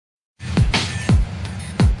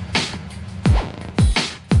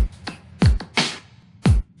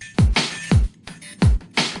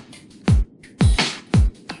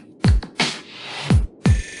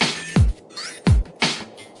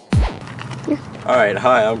Alright,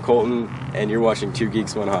 hi, I'm Colton, and you're watching Two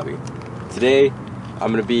Geeks, One Hobby. Today,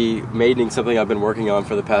 I'm going to be maidening something I've been working on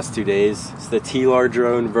for the past 2 days. It's the TLAR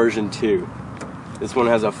Drone version 2. This one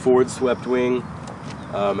has a forward swept wing,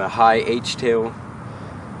 a high H-tail,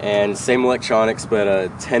 and same electronics, but a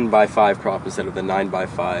 10x5 prop instead of the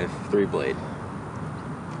 9x5 3-blade.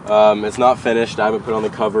 It's not finished. I haven't put on the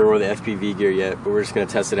cover or the FPV gear yet, but we're just going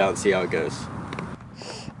to test it out and see how it goes.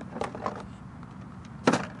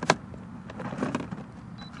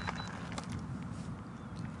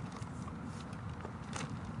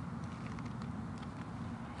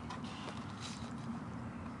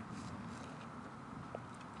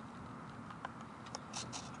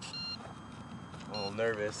 A little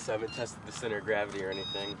nervous. I haven't tested the center of gravity or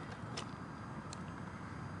anything.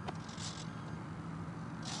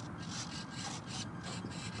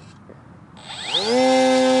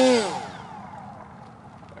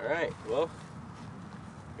 Alright, well,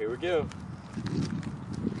 here we go.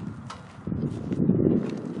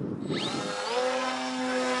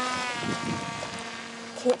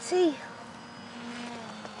 Can't see.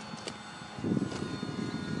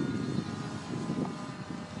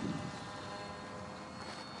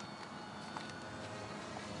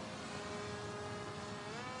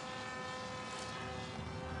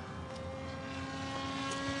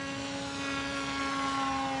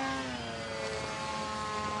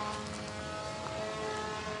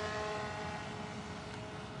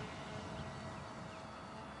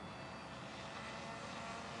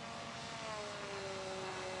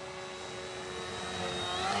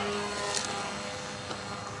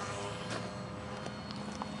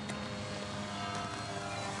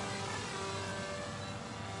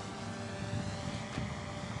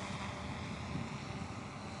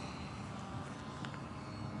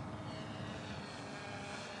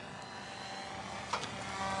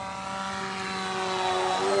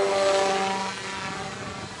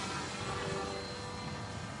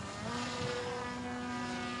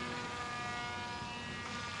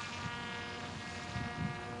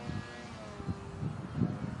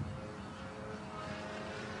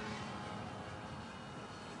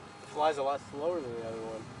 Flies a lot slower than the other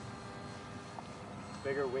one.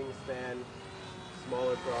 Bigger wingspan,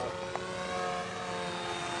 smaller prop.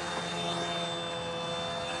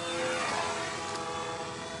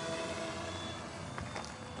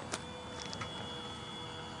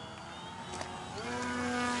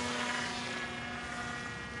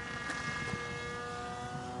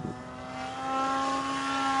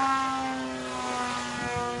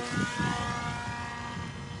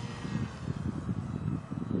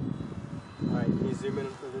 Alright, can you zoom in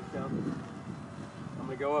for this now? I'm going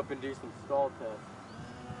to go up and do some stall tests.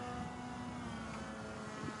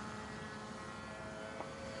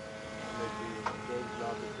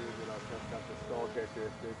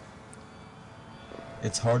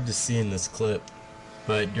 It's hard to see in this clip,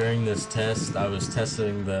 but during this test I was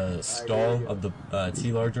testing the stall of the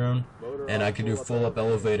TLAR drone, and I could do full up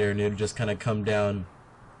elevator and it would just kind of come down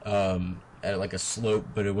at like a slope,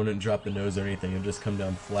 but it wouldn't drop the nose or anything. It would just come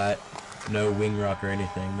down flat, no wing rock or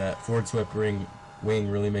anything. That forward swept wing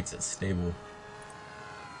really makes it stable.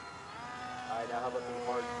 Alright, now how about some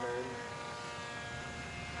hard turns?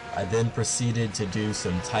 I then proceeded to do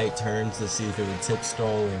some tight turns to see if it would tip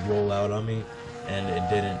stall or roll out on me, and it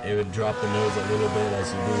didn't. It would drop the nose a little bit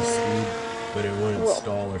as you lose speed, but it wouldn't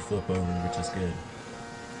stall or flip over, which is good.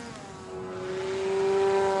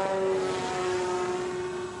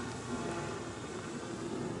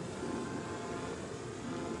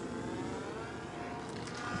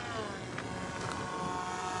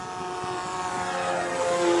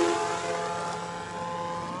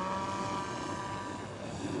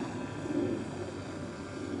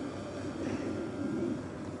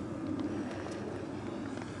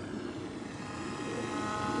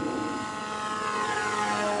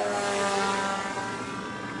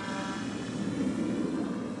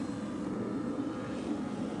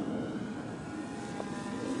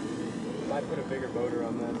 Might put a bigger motor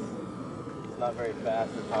on this. It's not very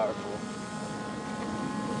fast or powerful.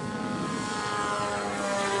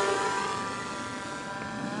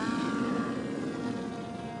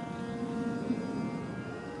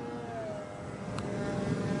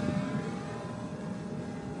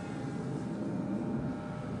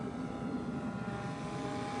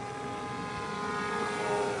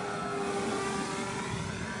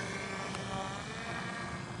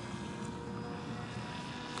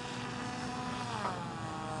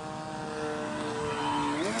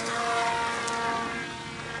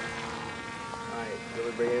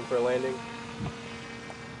 Bring it in for a landing.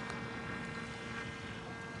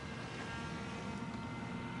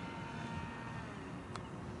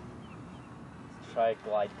 try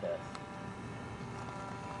glide test.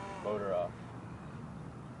 Motor off.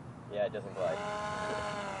 Yeah, it doesn't glide.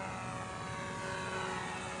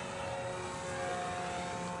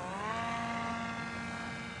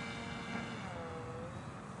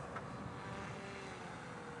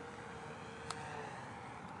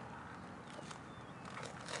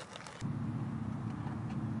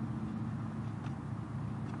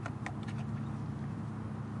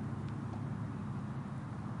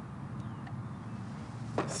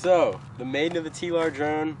 So, the maiden of the TLAR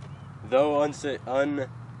drone, though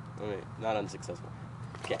not unsuccessful.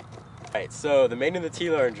 Okay. Alright, so the maiden of the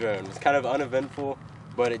TLAR drone was kind of uneventful,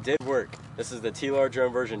 but it did work. This is the TLAR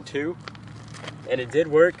drone version 2, and it did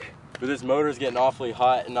work, but this motor is getting awfully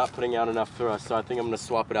hot and not putting out enough thrust, so I think I'm going to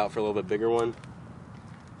swap it out for a little bit bigger one.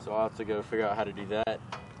 So I'll have to go figure out how to do that.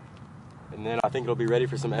 And then I think it'll be ready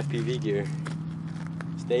for some FPV gear.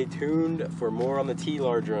 Stay tuned for more on the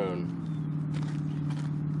TLAR drone.